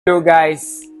Hello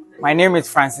guys, my name is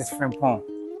Francis Frimpong,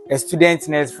 a student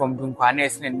nurse from Dunkwa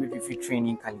Nursing and Midwifery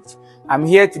Training College. I'm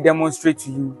here to demonstrate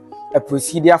to you a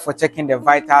procedure for checking the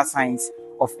vital signs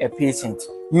of a patient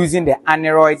using the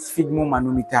aneroid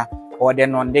sphygmomanometer or the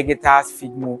non-digital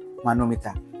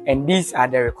sphygmomanometer. And these are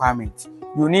the requirements.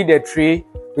 You need a tray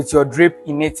with your drip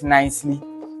in it nicely,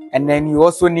 and then you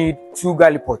also need 2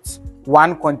 gallipots,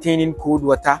 one containing cold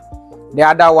water, the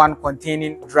other one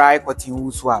containing dry cotton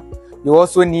wool swab. You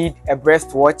also need a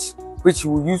breast watch, which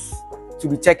you will use to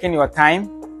be checking your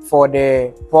time for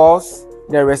the pulse,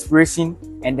 the respiration,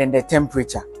 and then the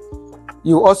temperature.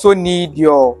 You also need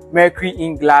your mercury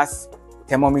in glass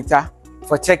thermometer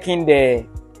for checking the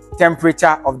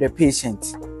temperature of the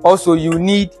patient. Also, you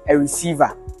need a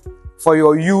receiver for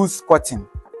your used cotton.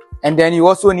 And then you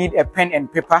also need a pen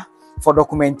and paper for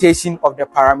documentation of the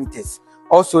parameters.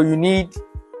 Also, you need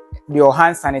your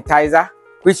hand sanitizer,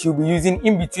 which you'll be using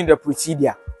in between the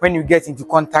procedure when you get into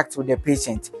contact with the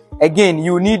patient. Again,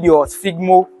 you need your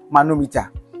sphygmomanometer,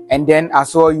 and then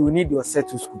as well, you need your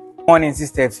stethoscope. Good morning,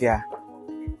 Sister Afia.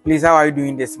 Please, how are you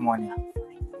doing this morning?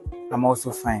 I'm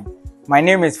also fine. My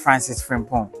name is Francis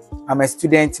Frimpong. I'm a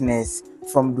student nurse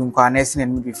from Dunkwa Nursing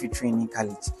and Midwifery Training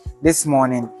College. This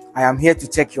morning, I am here to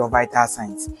check your vital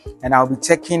signs, and I'll be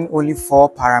checking only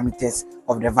 4 parameters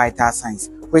of the vital signs,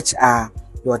 which are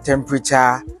your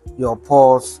temperature, your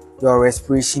pulse, your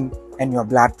respiration, and your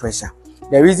blood pressure.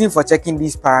 The reason for checking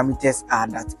these parameters are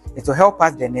that it will help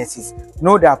us, the nurses,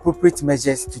 know the appropriate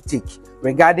measures to take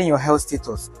regarding your health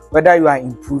status, whether you are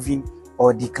improving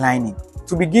or declining.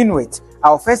 To begin with,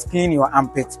 I'll first clean your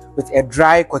armpit with a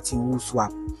dry cotton wool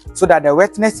swab so that the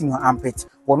wetness in your armpit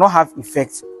will not have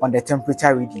effect on the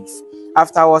temperature readings.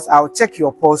 Afterwards, I'll check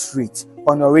your pulse rate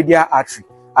on your radial artery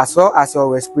as well as your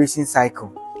respiration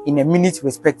cycle in a minute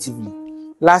respectively.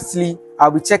 Lastly, I'll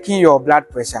be checking your blood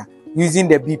pressure using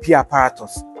the BP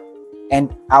apparatus,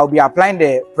 and I'll be applying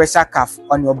the pressure cuff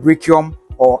on your brachium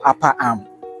or upper arm.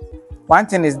 One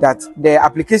thing is that the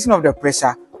application of the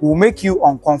pressure will make you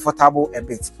uncomfortable a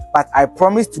bit, but I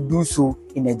promise to do so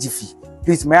in a jiffy.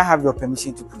 Please, may I have your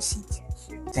permission to proceed?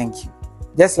 Thank you.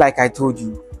 Just like I told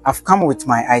you, I've come with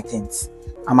my items.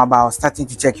 I'm about starting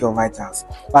to check your vitals,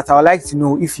 but I would like to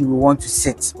know if you will want to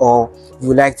sit or you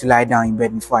would like to lie down in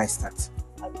bed before I start.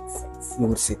 You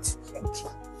would sit. Thank you.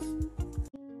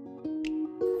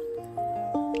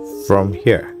 From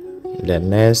here, the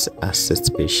nurse assists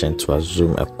patient to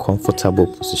assume a comfortable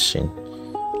position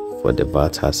for the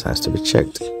vital signs to be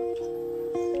checked.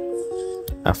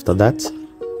 After that,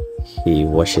 he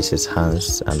washes his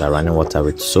hands under running water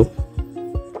with soap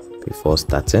before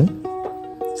starting.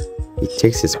 He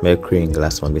takes his mercury in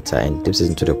glass thermometer and dips it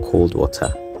into the cold water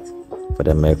for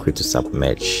the mercury to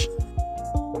submerge.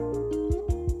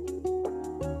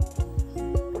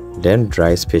 Then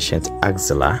dries patient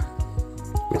axilla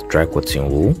with dry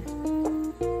cotton wool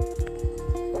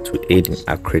to aid in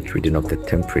accurate reading of the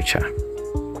temperature.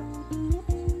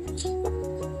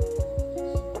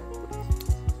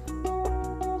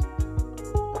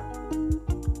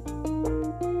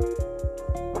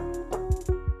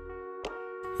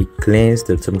 He cleans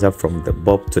the thermometer from the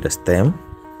bulb to the stem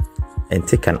and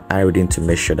take an eye reading to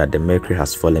make sure that the mercury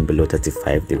has fallen below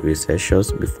 35 degrees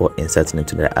Celsius before inserting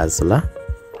into the axilla.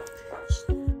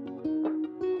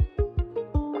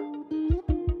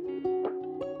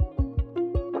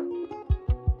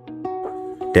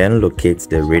 Then locate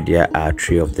the radial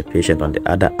artery of the patient on the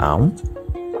other arm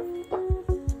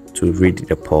to read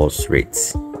the pulse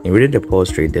rate. In reading the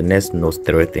pulse rate, the nurse knows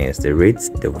 3 things: the rate,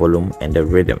 the volume, and the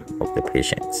rhythm of the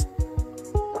patient.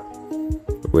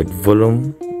 With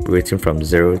volume rating from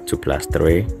 0 to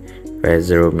 +3, where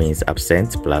 0 means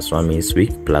absent, +1 means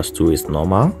weak, +2 is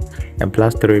normal, and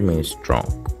 +3 means strong.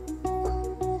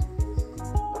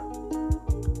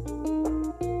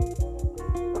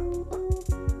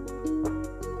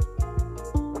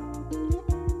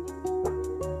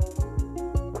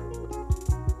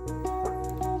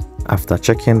 After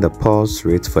checking the pulse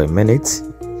rate for a minute,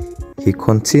 he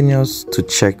continues to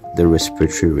check the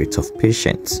respiratory rate of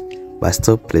patients by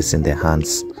still placing the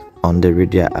hands on the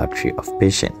radial artery of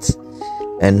patients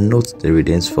and note the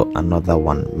readings for another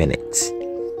 1 minute.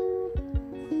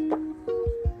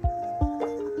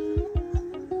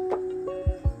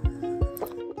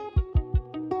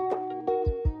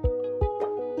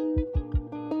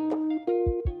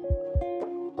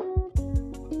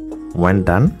 When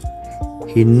done,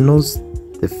 he notes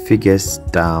the figures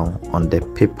down on the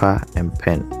paper and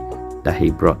pen that he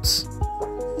brought.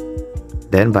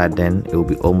 Then by then, it will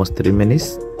be almost 3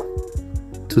 minutes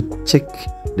to check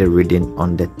the reading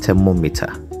on the thermometer.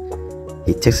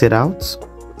 He takes it out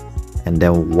and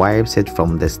then wipes it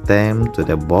from the stem to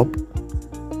the bulb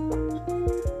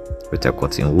with a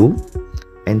cotton wool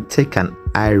and take an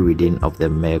eye reading of the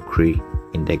mercury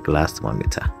in the glass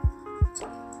thermometer.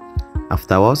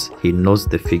 Afterwards, he notes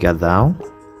the figure down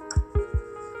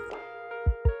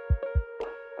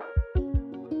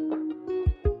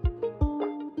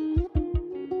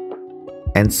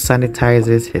and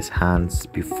sanitizes his hands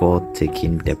before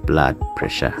taking the blood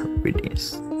pressure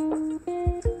readings.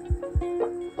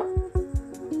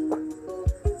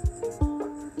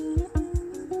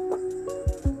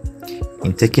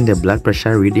 In taking the blood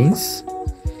pressure readings,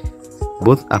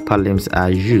 both upper limbs are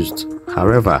used.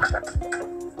 However,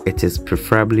 it is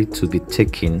preferably to be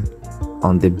taken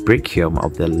on the brachium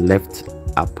of the left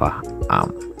upper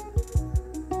arm.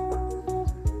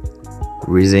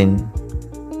 Reason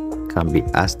can be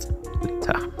asked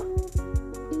later.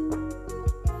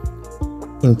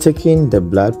 In taking the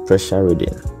blood pressure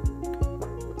reading,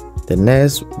 the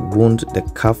nurse wound the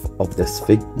cuff of the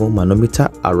sphygmomanometer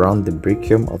around the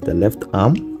brachium of the left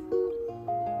arm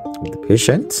of the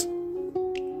patient,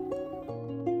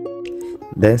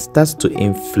 then starts to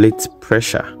inflate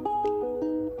pressure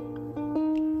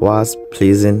whilst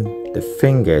placing the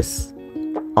fingers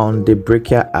on the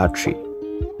brachial artery.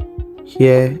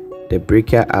 Here, the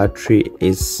brachial artery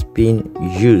is being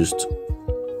used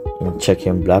in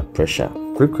checking blood pressure.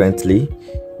 Frequently,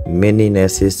 many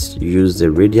nurses use the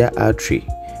radial artery,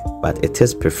 but it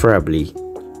is preferably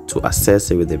to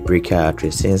assess it with the brachial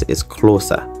artery since it's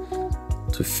closer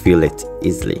to feel it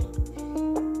easily.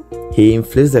 He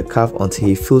inflates the cuff until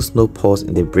he feels no pulse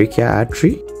in the brachial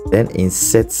artery, then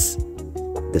inserts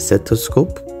the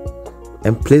stethoscope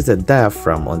and places the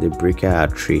diaphragm on the brachial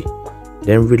artery,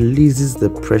 then releases the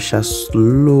pressure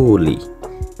slowly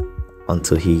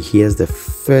until he hears the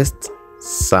first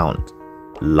sound,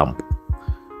 lump.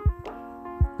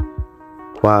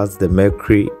 Whilst the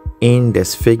mercury in the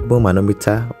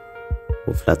sphygmomanometer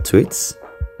fluctuates,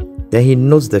 then he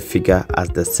notes the figure as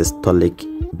the systolic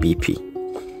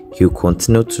BP. He will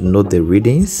continue to note the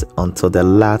readings until the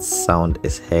last sound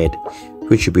is heard,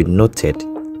 which will be noted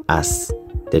as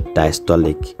the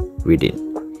diastolic reading.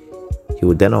 He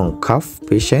will then uncuff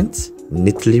patient,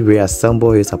 neatly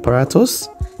reassemble his apparatus,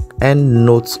 and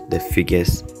note the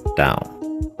figures down.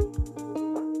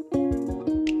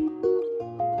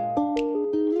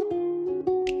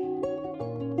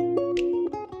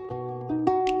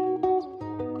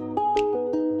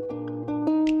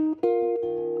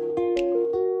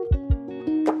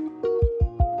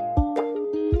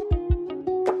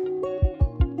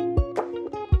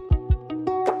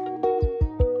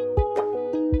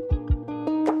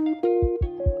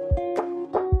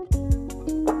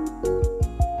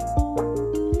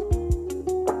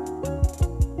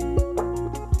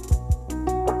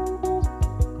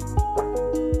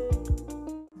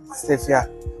 Afia,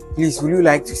 please, will you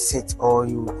like to sit or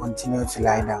you continue to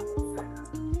lie down?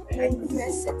 I prefer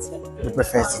sitting. You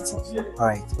prefer sitting?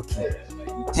 Alright, okay.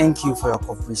 Thank you for your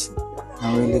cooperation.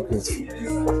 I'm really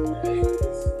grateful.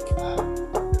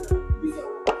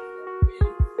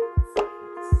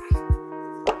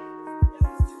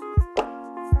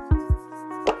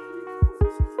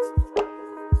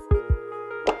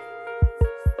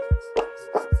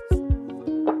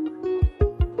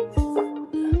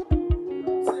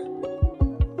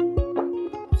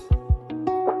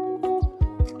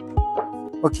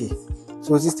 Okay,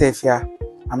 so Sister Afia,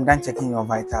 I'm done checking your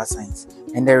vital signs,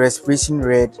 and the respiration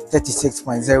read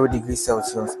 36.0 degrees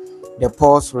Celsius, the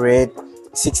pulse read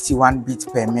 61 beats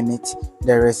per minute,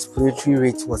 the respiratory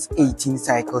rate was 18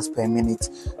 cycles per minute,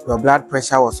 your blood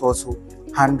pressure was also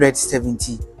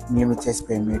 170 millimeters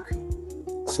per mercury.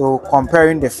 So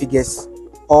comparing the figures,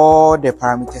 all the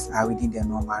parameters are within the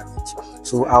normal range.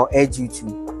 So I'll urge you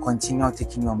to continue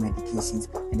taking your medications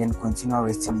and then continue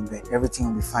resting in bed. Everything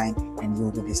will be fine and you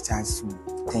will be discharged soon.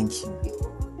 Thank you.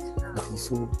 Okay,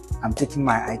 so I'm taking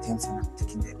my items and I'm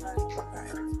taking them.